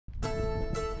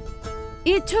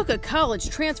It took a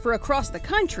college transfer across the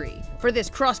country for this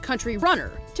cross-country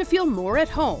runner to feel more at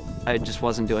home. I just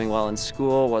wasn't doing well in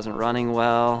school, wasn't running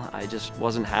well, I just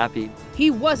wasn't happy. He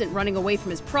wasn't running away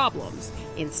from his problems.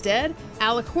 Instead,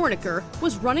 Alec Hornecker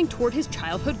was running toward his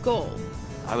childhood goal.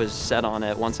 I was set on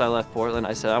it. Once I left Portland,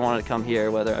 I said I wanted to come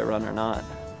here whether I run or not.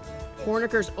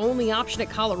 Hornecker's only option at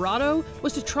Colorado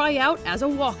was to try out as a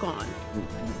walk-on.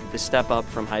 The step up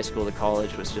from high school to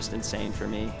college was just insane for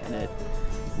me, and it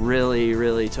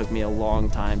really took me a long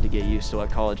time to get used to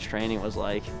what college training was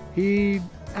like. He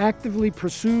actively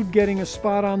pursued getting a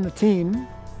spot on the team.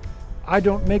 I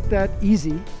don't make that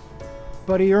easy,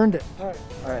 but he earned it. All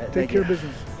right, take care of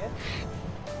business.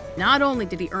 Not only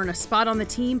did he earn a spot on the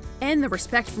team and the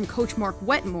respect from Coach Mark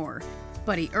Wetmore,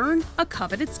 but he earned a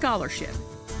coveted scholarship.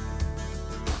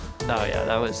 Oh yeah,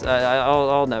 that was,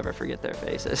 I'll never forget their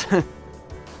faces.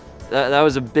 That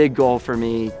was a big goal for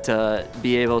me, to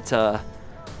be able to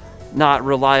not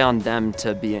rely on them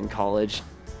to be in college.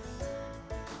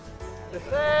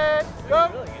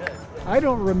 I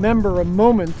don't remember a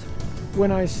moment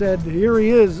when I said, here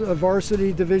he is, a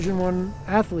varsity Division I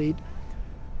athlete,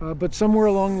 but somewhere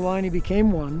along the line he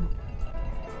became one.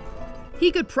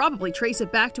 He could probably trace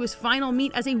it back to his final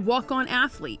meet as a walk-on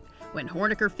athlete, when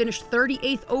Hornecker finished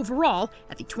 38th overall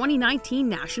at the 2019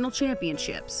 National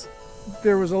Championships.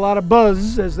 There was a lot of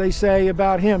buzz, as they say,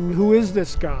 about him. Who is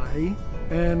this guy?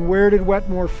 And where did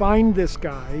Wetmore find this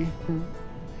guy?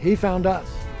 He found us.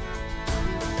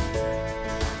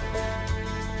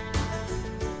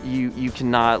 You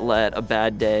cannot let a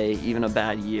bad day, even a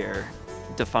bad year,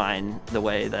 define the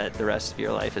way that the rest of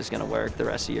your life is going to work, the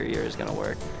rest of your year is going to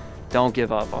work. Don't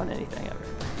give up on anything ever.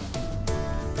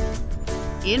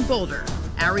 In Boulder,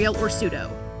 Ariel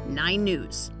Orsuto, 9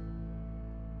 News.